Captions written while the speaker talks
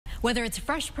Whether it's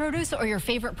fresh produce or your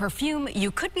favorite perfume, you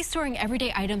could be storing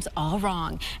everyday items all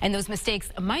wrong. And those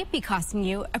mistakes might be costing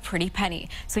you a pretty penny.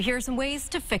 So here are some ways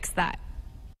to fix that.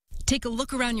 Take a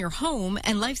look around your home,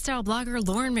 and lifestyle blogger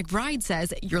Lauren McBride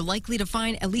says you're likely to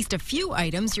find at least a few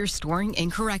items you're storing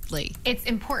incorrectly. It's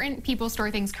important people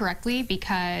store things correctly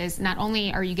because not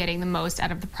only are you getting the most out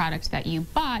of the product that you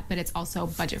bought, but it's also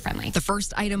budget friendly. The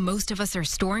first item most of us are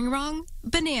storing wrong: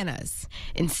 bananas.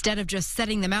 Instead of just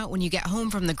setting them out when you get home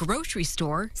from the grocery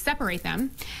store, separate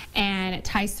them and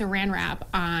tie saran wrap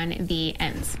on the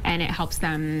ends, and it helps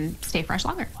them stay fresh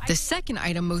longer. The second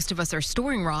item most of us are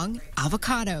storing wrong: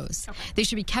 avocados. Okay. They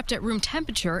should be kept at room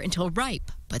temperature until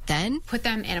ripe, but then put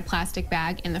them in a plastic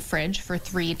bag in the fridge for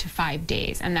 3 to 5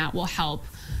 days, and that will help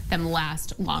them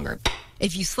last longer.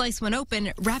 If you slice one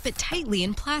open, wrap it tightly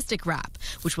in plastic wrap,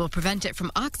 which will prevent it from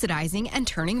oxidizing and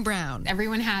turning brown.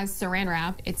 Everyone has saran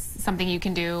wrap. It's something you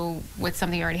can do with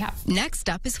something you already have. Next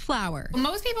up is flour.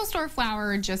 Most people store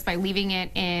flour just by leaving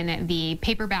it in the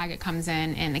paper bag it comes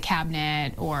in the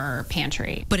cabinet or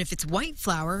pantry. But if it's white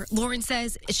flour, Lauren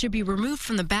says it should be removed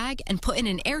from the bag and put in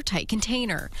an airtight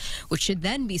container, which should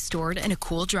then be stored in a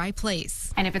cool, dry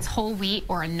place. And if it's whole wheat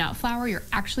or a nut flour, you're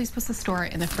actually supposed to store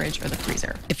it in the fridge or the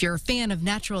freezer. If you're a fan of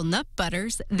natural nut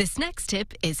butters, this next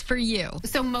tip is for you.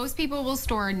 So most people will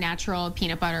store natural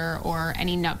peanut butter or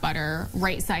any nut butter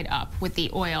right side up with the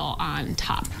oil on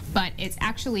top. But it's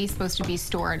actually supposed to be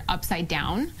stored upside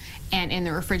down and in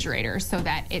the refrigerator so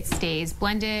that it stays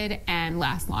blended and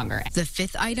lasts longer. The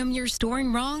fifth item you're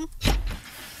storing wrong: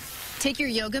 take your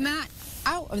yoga mat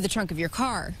out of the trunk of your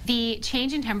car. The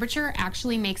change in temperature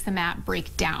actually makes the mat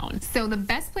break down. So the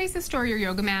best place to store your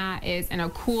yoga mat is in a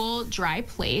cool, dry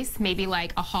place, maybe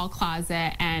like a hall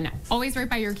closet, and always right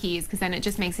by your keys, because then it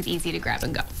just makes it easy to grab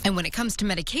and go. And when it comes to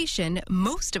medication,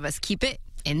 most of us keep it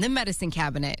in the medicine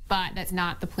cabinet. But that's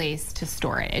not the place to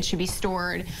store it. It should be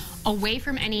stored away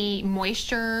from any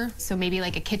moisture, so maybe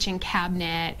like a kitchen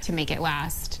cabinet to make it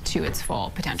last to its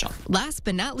full potential. Last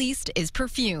but not least is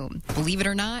perfume. Believe it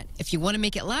or not, if you want to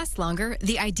make it last longer,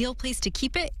 the ideal place to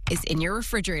keep it is in your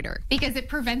refrigerator. Because it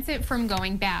prevents it from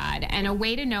going bad. And a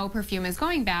way to know perfume is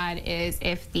going bad is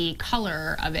if the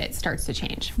color of it starts to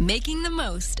change. Making the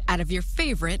most out of your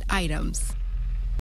favorite items.